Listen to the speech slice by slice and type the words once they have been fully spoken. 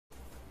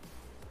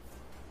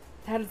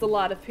That is a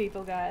lot of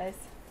people, guys.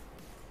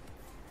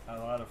 A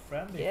lot of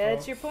friendly Get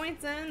folks. your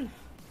points in.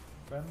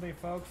 Friendly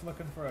folks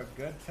looking for a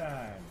good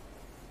time.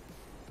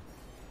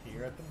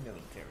 Here at the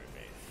military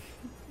base.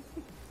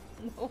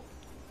 No.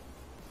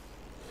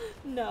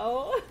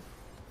 No.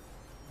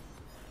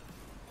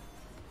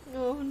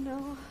 Oh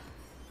no.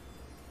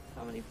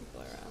 How many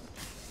people are around?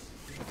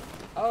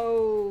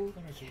 Oh.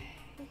 Okay.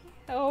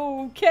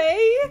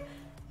 Okay.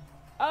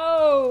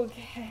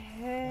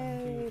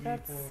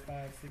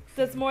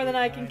 That's more than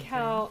I can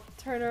count.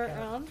 Turn her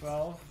around.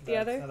 12. The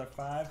other? Another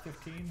 5,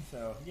 15.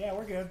 So yeah,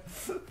 we're good.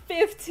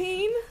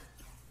 15?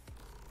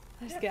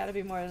 There's gotta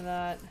be more than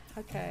that.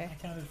 Okay. I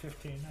counted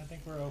 15. I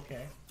think we're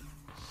okay.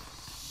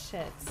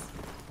 Shit.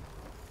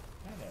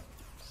 Got it.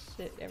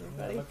 Shit, I'm everybody.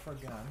 gonna look for a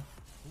gun.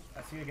 Ooh,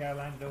 I see a guy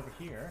landed over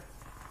here.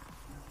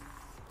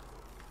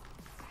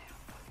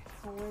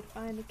 I don't know where to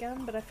find a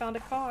gun, but I found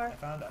a car.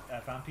 I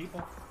found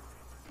people.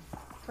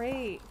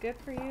 Great. Good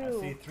for I you.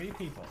 see 3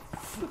 people.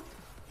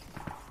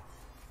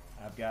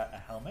 I've got a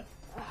helmet.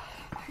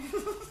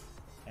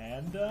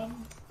 And a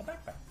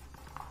backpack.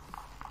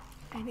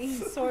 Any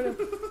sort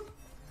of...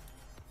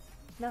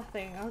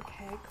 Nothing.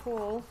 Okay,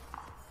 cool.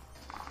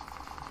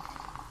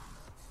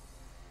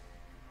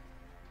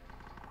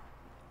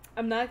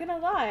 I'm not gonna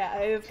lie,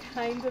 I've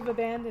kind of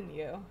abandoned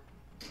you.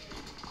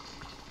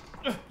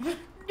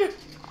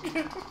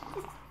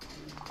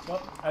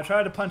 Well, I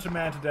tried to punch a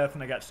man to death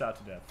and I got shot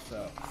to death,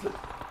 so...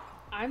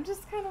 I'm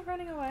just kind of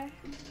running away.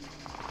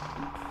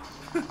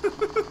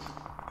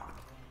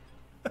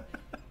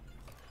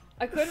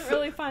 I couldn't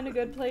really find a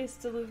good place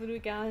to leave a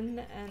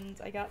gun, and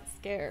I got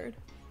scared.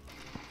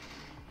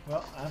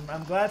 Well,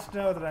 I'm glad to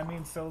know that I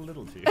mean so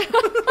little to you.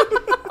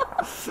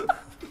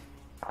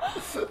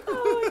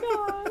 Oh my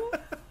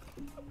god.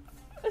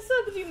 It's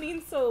not that you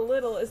mean so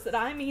little, it's that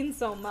I mean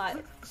so much.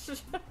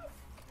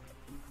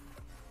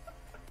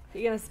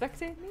 You gonna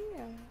spectate me?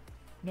 Or?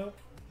 Nope.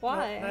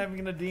 Why? Not even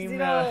gonna deem you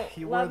love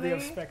worthy of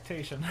me?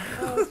 expectation.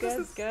 Oh,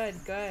 good, good,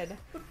 good.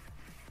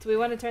 Do we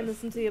want to turn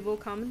this into the Abool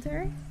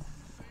commentary?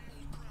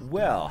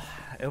 Well,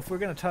 if we're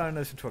going to turn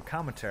this into a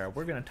commentary,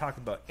 we're going to talk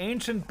about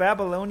ancient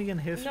Babylonian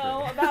history.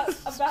 No,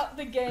 about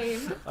the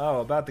game.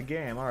 Oh, about the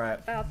game. All right.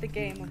 About the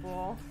game,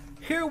 Abool.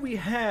 Here we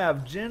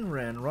have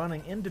Jinrin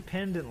running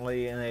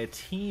independently in a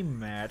team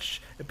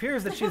match. It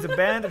appears that she's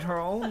abandoned her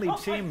only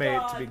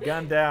teammate to be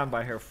gunned down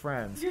by her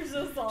friends. You're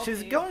so salty.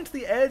 She's going to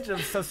the edge of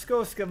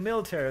Saskoska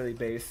military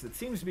base that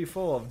seems to be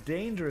full of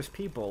dangerous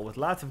people with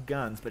lots of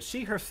guns, but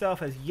she herself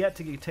has yet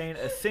to obtain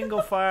a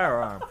single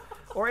firearm,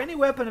 or any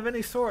weapon of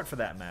any sort for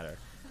that matter.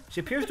 She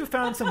appears to have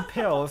found some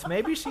pills.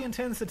 Maybe she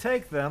intends to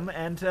take them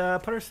and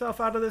put herself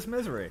out of this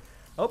misery.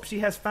 Oh, she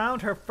has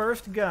found her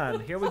first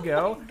gun. Here we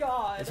go. Oh my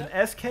god. It's an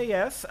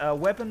SKS, a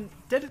weapon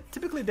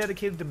typically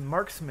dedicated to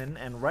marksmen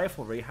and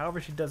riflery.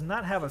 However, she does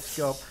not have a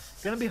scope.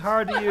 It's going to be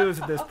hard to use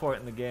at this point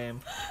in the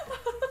game.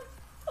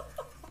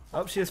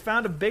 Oh, she has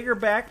found a bigger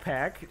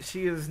backpack.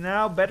 She is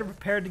now better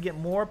prepared to get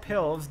more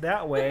pills.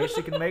 That way,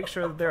 she can make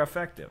sure that they're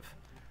effective.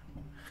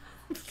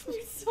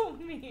 You're so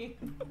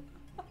mean.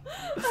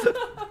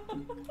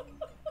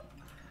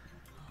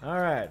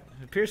 Alright,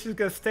 it appears she's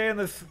going to stay in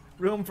this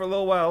room for a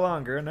little while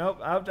longer. Nope,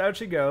 out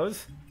she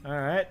goes.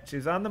 Alright,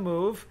 she's on the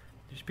move.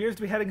 She appears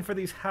to be heading for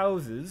these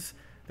houses.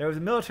 There was a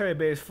military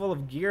base full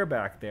of gear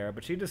back there,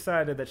 but she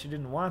decided that she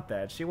didn't want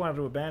that. She wanted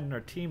to abandon her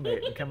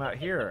teammate and come out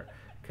here,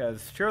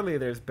 because surely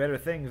there's better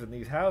things in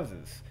these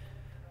houses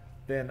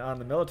than on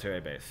the military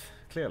base,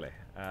 clearly.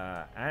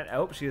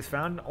 Oh, she has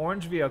found an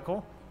orange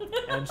vehicle,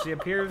 and she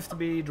appears to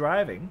be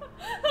driving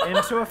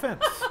into a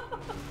fence.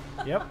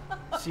 Yep,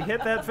 she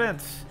hit that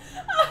fence.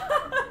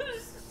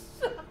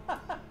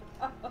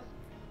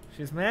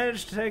 She's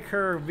managed to take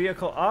her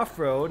vehicle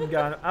off-road and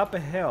gone up a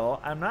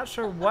hill. I'm not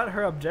sure what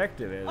her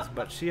objective is,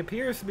 but she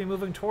appears to be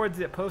moving towards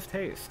it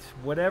post-haste,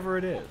 whatever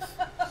it is.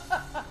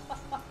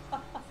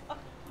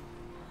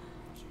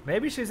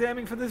 Maybe she's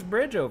aiming for this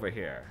bridge over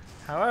here.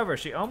 However,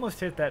 she almost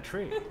hit that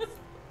tree.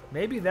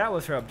 Maybe that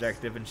was her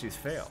objective and she's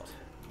failed.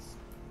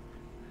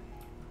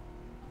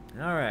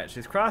 Alright,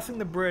 she's crossing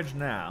the bridge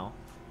now.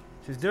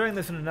 She's doing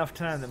this in enough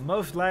time that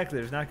most likely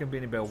there's not going to be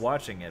anybody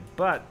watching it,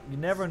 but you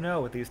never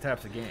know with these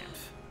types of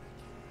games.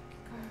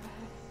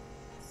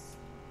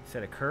 Is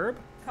that a curb?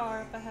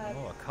 Car up ahead.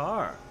 Oh, a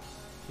car.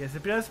 Yes,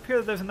 it does appear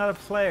that there's another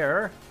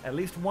player, at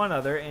least one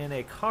other, in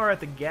a car at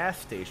the gas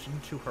station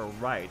to her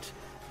right.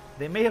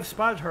 They may have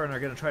spotted her and are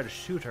going to try to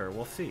shoot her.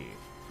 We'll see.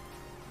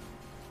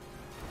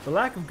 The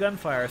lack of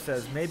gunfire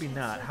says maybe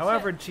not.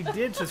 However, she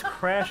did just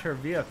crash her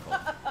vehicle.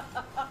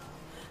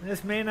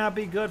 This may not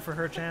be good for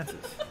her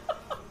chances.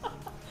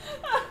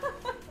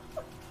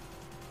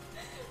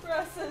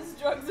 Russ says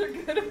drugs are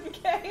good,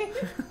 okay?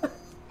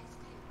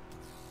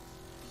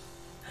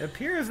 It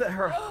appears that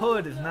her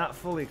hood is not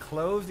fully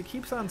closed. It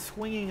keeps on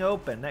swinging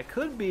open. That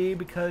could be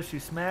because she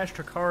smashed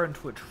her car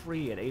into a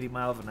tree at 80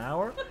 miles an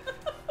hour.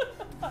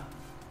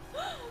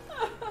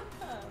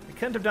 It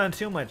couldn't have done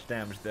too much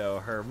damage, though.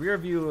 Her rear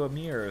view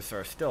mirrors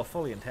are still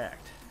fully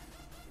intact.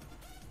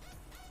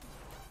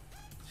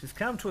 She's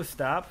come to a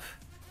stop.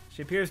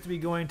 She appears to be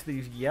going to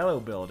these yellow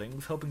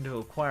buildings, hoping to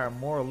acquire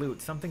more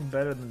loot, something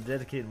better than the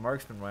dedicated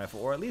marksman rifle,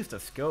 or at least a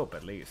scope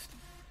at least.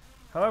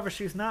 However,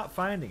 she's not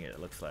finding it,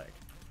 it looks like.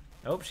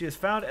 Nope, she has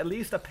found at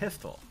least a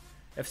pistol.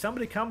 If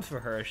somebody comes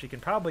for her, she can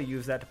probably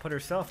use that to put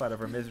herself out of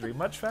her misery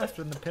much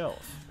faster than the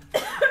pills.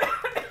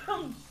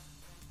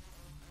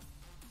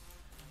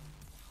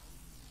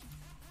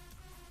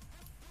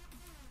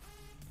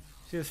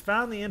 She has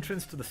found the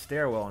entrance to the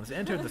stairwell and has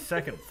entered the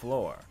second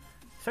floor.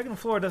 The second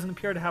floor doesn't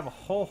appear to have a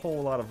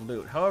whole lot of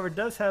loot. However, it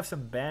does have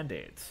some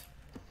band-aids.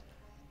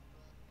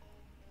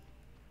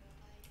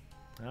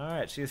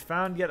 Alright, she has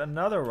found yet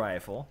another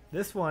rifle.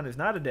 This one is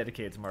not a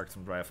dedicated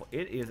marksman rifle.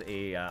 It is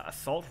a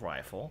assault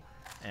rifle.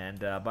 And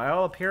by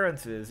all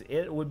appearances,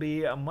 it would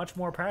be much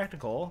more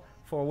practical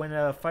for when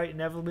a fight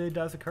inevitably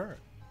does occur.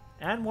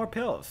 And more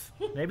pills.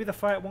 Maybe the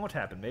fight won't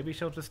happen. Maybe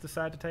she'll just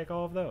decide to take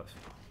all of those.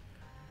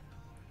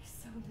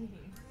 So mean.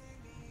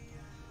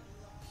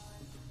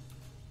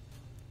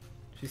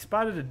 She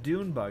spotted a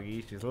dune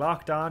buggy. She's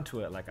locked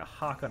onto it like a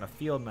hawk on a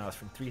field mouse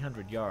from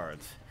 300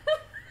 yards.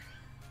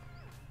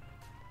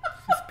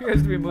 She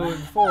appears to be moving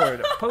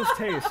forward,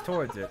 post-haste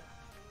towards it.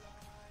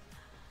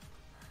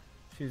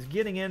 She's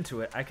getting into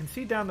it. I can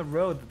see down the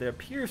road that there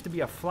appears to be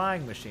a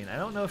flying machine. I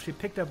don't know if she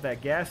picked up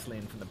that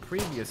gasoline from the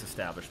previous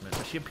establishment,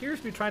 but she appears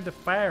to be trying to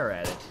fire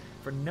at it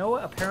for no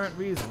apparent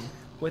reason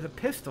with a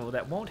pistol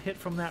that won't hit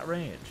from that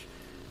range.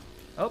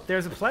 Oh,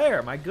 there's a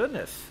player, my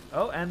goodness.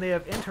 Oh, and they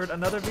have entered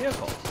another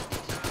vehicle.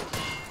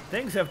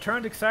 Things have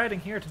turned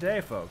exciting here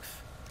today, folks.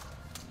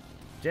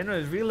 Jenna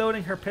is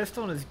reloading her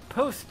pistol and is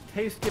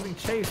post-haste giving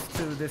chase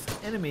to this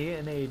enemy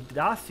in a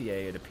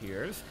dossier, it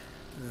appears.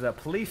 This is a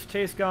police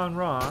chase gone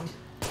wrong.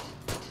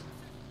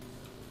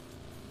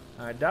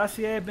 Alright,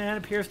 dossier man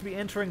appears to be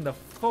entering the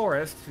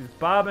forest. He's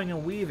bobbing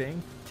and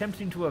weaving,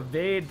 attempting to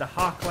evade the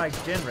hawk-like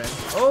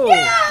Genrin. Oh,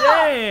 yeah!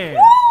 Dang!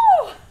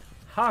 Woo!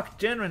 Hawk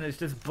Genrin has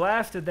just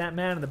blasted that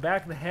man in the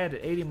back of the head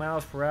at 80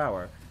 miles per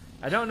hour.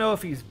 I don't know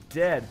if he's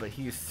dead, but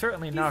he's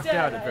certainly knocked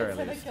out at very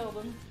least. I killed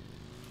him.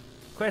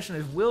 Question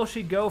is, will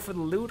she go for the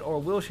loot, or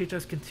will she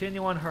just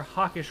continue on her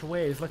hawkish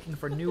ways looking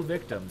for new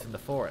victims in the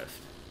forest?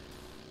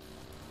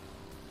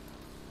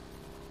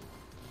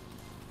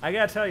 I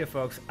gotta tell you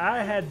folks, I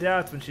had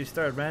doubts when she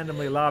started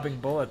randomly lobbing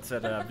bullets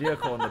at a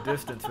vehicle in the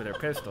distance with her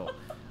pistol.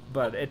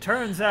 But it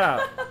turns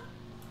out,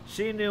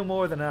 she knew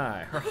more than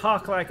I. Her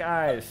hawk-like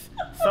eyes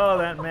saw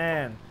that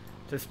man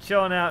just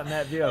chilling out in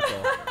that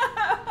vehicle.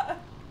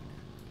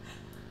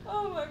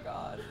 Oh my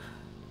god.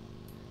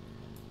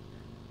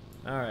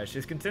 Alright,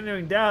 she's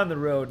continuing down the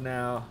road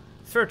now,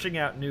 searching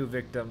out new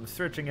victims,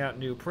 searching out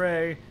new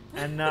prey,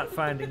 and not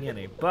finding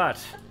any. But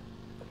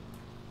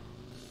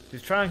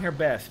she's trying her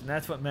best, and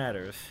that's what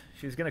matters.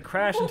 She's going to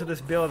crash into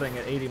this building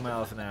at 80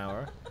 miles an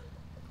hour.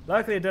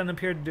 Luckily, it doesn't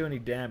appear to do any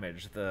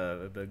damage.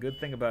 The good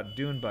thing about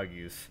dune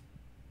buggies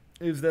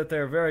is that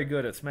they're very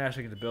good at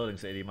smashing into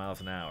buildings at 80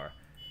 miles an hour.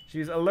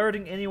 She's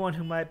alerting anyone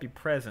who might be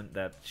present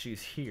that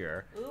she's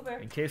here, Uber.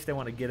 in case they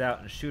want to get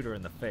out and shoot her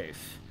in the face.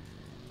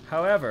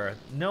 However,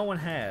 no one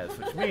has,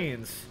 which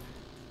means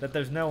that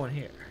there's no one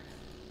here.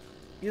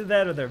 Either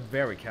that or they're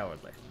very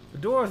cowardly. The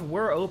doors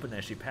were open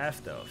as she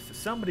passed, though, so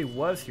somebody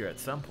was here at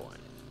some point.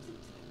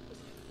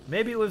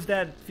 Maybe it was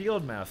that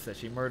field mouse that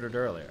she murdered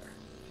earlier,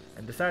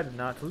 and decided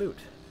not to loot.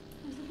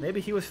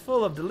 Maybe he was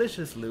full of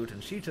delicious loot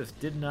and she just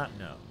did not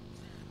know.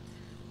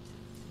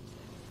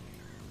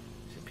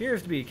 She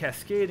appears to be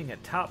cascading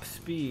at top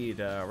speed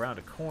around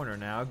a corner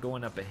now,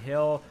 going up a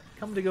hill,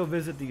 coming to go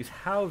visit these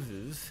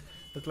houses.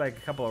 Look like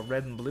a couple of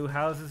red and blue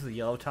houses, the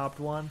yellow-topped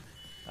one.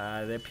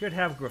 They appear to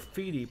have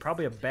graffiti,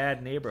 probably a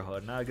bad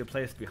neighborhood, not a good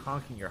place to be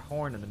honking your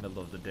horn in the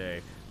middle of the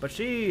day. But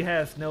she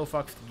has no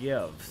fucks to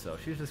give, so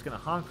she's just going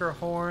to honk her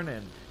horn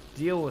and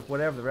deal with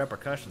whatever the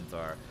repercussions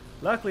are.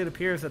 Luckily, it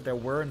appears that there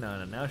were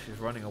none, and now she's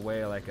running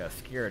away like a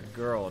scared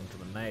girl into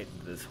the night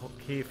into this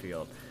hay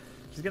field.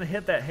 She's going to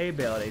hit that hay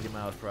bale at 80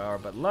 miles per hour,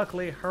 but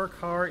luckily, her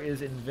car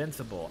is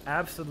invincible.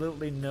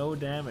 Absolutely no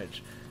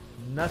damage.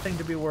 Nothing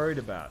to be worried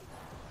about.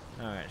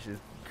 Alright, she's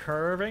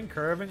curving.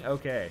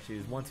 Okay,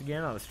 she's once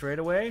again on a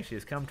straightaway. She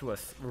has come to a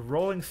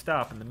rolling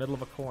stop in the middle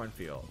of a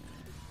cornfield.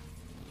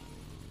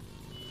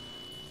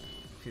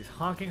 She's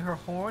honking her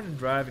horn and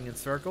driving in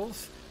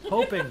circles,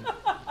 hoping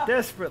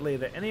desperately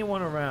that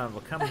anyone around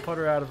will come and put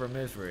her out of her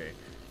misery.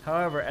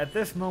 However, at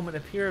this moment it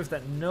appears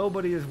that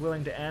nobody is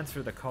willing to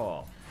answer the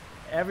call.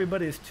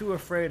 Everybody is too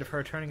afraid of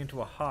her turning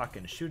into a hawk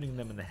and shooting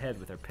them in the head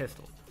with her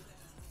pistol.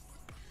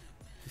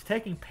 She's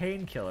taking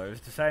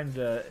painkillers, deciding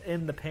to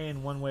end the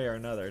pain one way or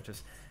another.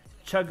 Just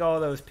chug all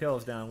those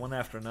pills down one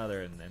after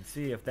another and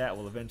see if that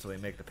will eventually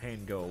make the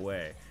pain go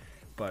away.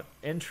 But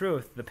in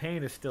truth, the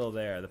pain is still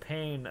there. The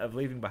pain of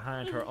leaving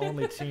behind her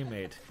only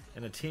teammate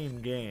in a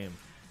team game.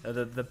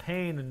 The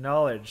pain and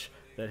knowledge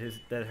that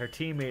her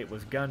teammate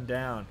was gunned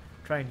down,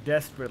 trying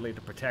desperately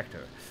to protect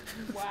her.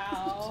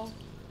 Wow.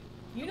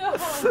 You know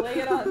how to lay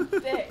it on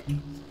thick.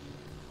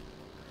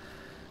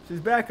 She's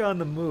back on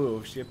the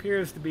move. She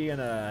appears to be in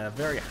a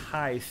very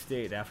high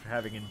state after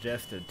having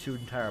ingested 2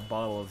 entire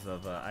bottles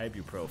of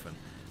ibuprofen.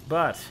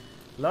 But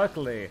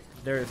Luckily,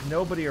 there is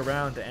nobody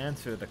around to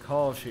answer the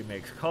call she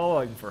makes,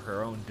 calling for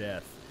her own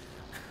death.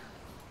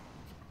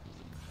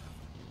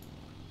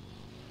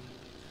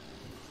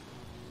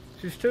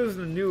 She's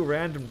chosen a new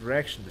random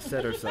direction to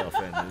set herself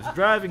in, and is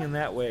driving in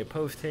that way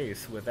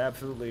post-haste with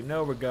absolutely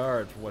no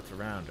regard for what's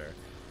around her.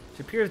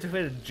 She appears to have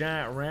hit a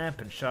giant ramp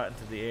and shot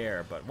into the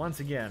air, but once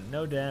again,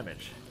 no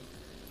damage.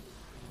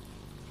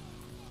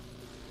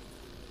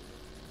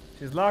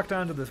 She's locked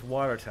onto this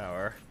water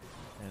tower,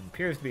 and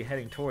appears to be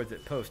heading towards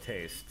it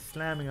post-haste,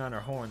 slamming on her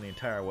horn the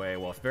entire way,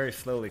 whilst very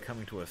slowly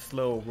coming to a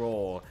slow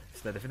roll,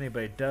 so that if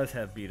anybody does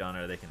have beat on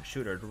her, they can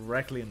shoot her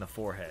directly in the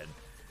forehead.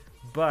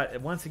 But,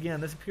 once again,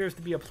 this appears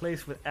to be a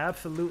place with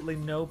absolutely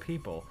no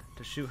people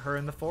to shoot her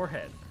in the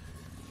forehead.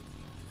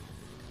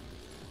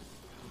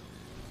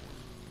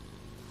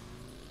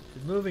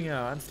 She's moving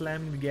on,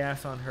 slamming the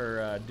gas on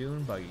her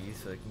dune buggy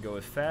so it can go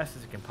as fast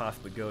as it can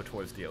possibly go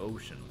towards the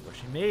ocean, where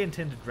she may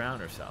intend to drown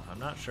herself, I'm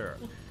not sure.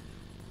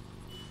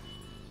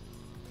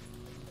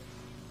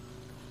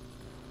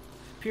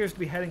 Appears to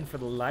be heading for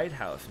the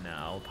lighthouse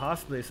now,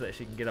 possibly so that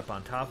she can get up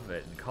on top of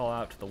it and call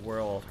out to the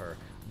world her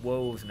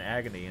woes and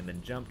agony and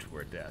then jump to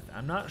her death.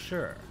 I'm not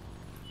sure.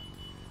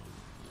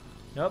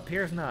 Nope,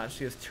 appears not.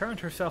 She has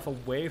turned herself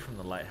away from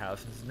the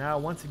lighthouse and is now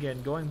once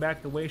again going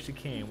back the way she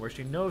came, where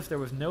she knows there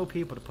was no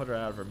people to put her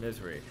out of her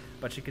misery,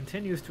 but she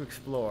continues to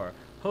explore,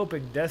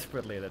 hoping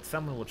desperately that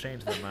someone will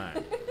change their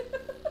mind.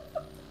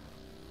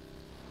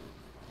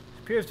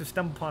 Appears to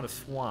stumble upon a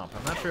swamp.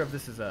 I'm not sure if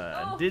this is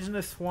an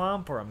indigenous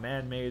swamp or a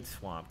man-made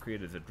swamp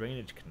created as a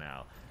drainage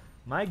canal.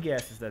 My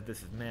guess is that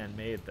this is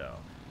man-made, though.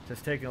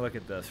 Just taking a look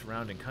at the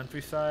surrounding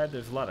countryside,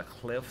 there's a lot of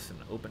cliffs and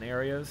open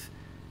areas.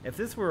 If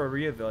this were a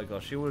real vehicle,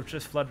 she would have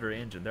just flooded her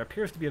engine. There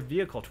appears to be a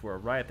vehicle to her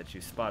right that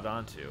she's spot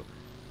onto.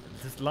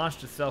 It just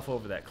launched itself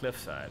over that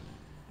cliffside.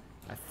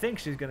 I think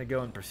she's going to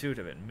go in pursuit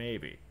of it,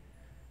 maybe.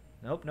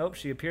 Nope, nope,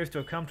 she appears to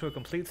have come to a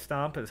complete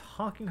stop and is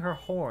honking her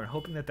horn,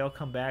 hoping that they'll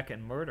come back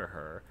and murder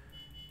her.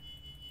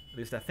 At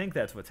least I think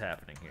that's what's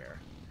happening here.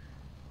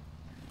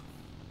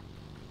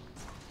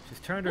 She's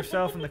turned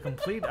herself in the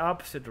complete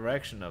opposite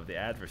direction of the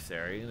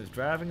adversary and is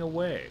driving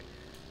away.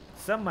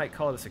 Some might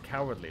call this a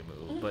cowardly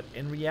move, but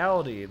in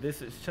reality,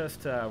 this is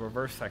just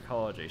reverse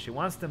psychology. She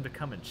wants them to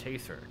come and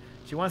chase her.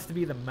 She wants to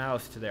be the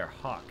mouse to their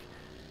hawk.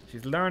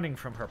 She's learning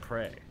from her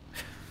prey.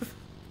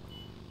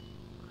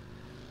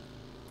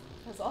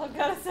 That's all I've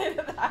got to say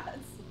to that.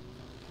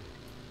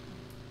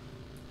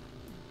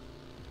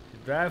 She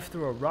drives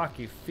through a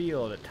rocky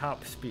field at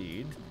top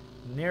speed,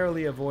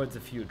 narrowly avoids a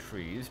few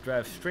trees,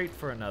 drives straight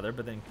for another,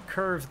 but then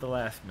curves the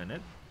last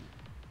minute.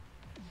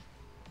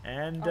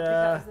 And,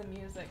 because of the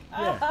music.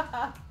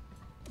 Yeah.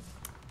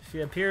 She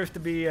appears to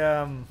be,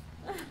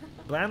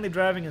 blindly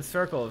driving in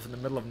circles in the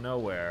middle of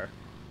nowhere.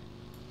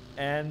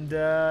 And,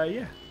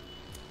 yeah.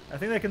 I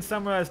think that can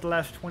summarize the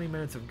last 20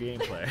 minutes of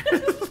gameplay.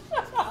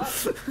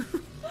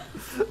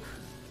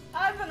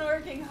 I've been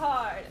working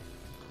hard.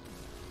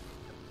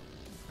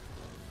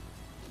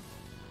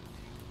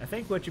 I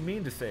think what you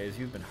mean to say is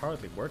you've been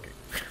hardly working.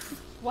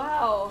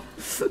 Wow.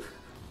 You're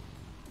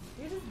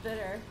just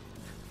bitter.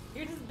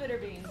 You're just bitter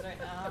beans right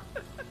now.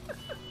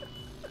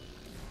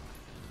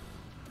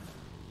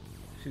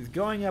 She's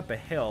going up a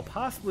hill,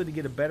 possibly to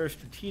get a better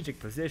strategic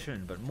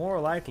position, but more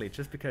likely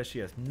just because she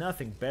has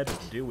nothing better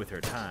to do with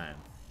her time.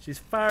 She's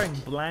firing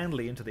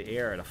blindly into the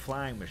air at a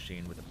flying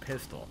machine with a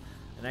pistol,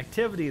 an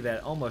activity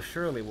that almost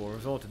surely will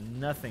result in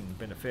nothing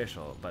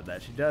beneficial, but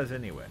that she does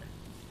anyway.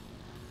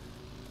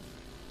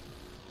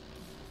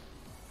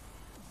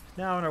 She's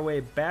now on her way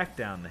back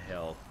down the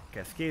hill,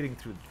 cascading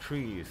through the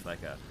trees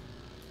like a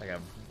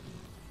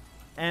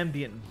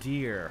ambient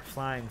deer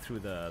flying through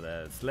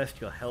the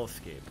celestial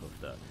hellscape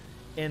of the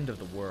end of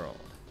the world.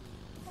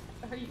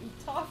 What are you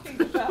talking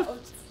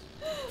about?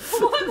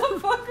 What the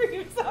fuck are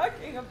you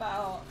talking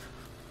about?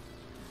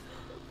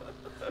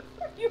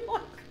 Are you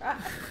on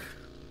crack?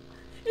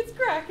 It's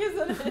crack,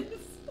 isn't it?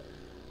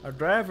 Our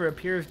driver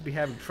appears to be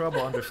having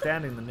trouble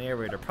understanding the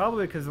narrator,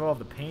 probably because of all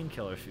the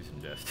painkillers she's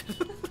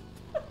ingested.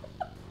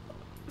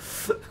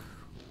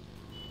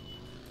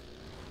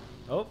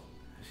 Oh,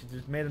 she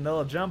just made a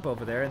little jump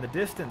over there. In the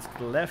distance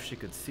to the left, she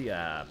could see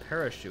a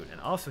parachute and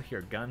also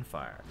hear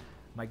gunfire.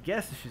 My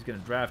guess is she's going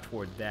to drive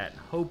toward that and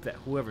hope that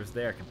whoever's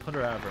there can put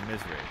her out of her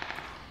misery.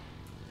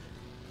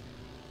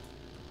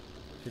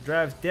 She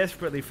drives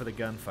desperately for the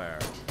gunfire,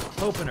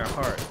 hope in her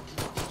heart.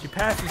 She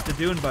passes the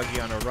dune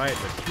buggy on her right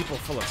with people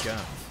full of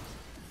guns.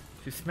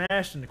 She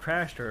smashed and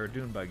crashed her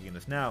dune buggy and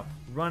is now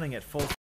running at full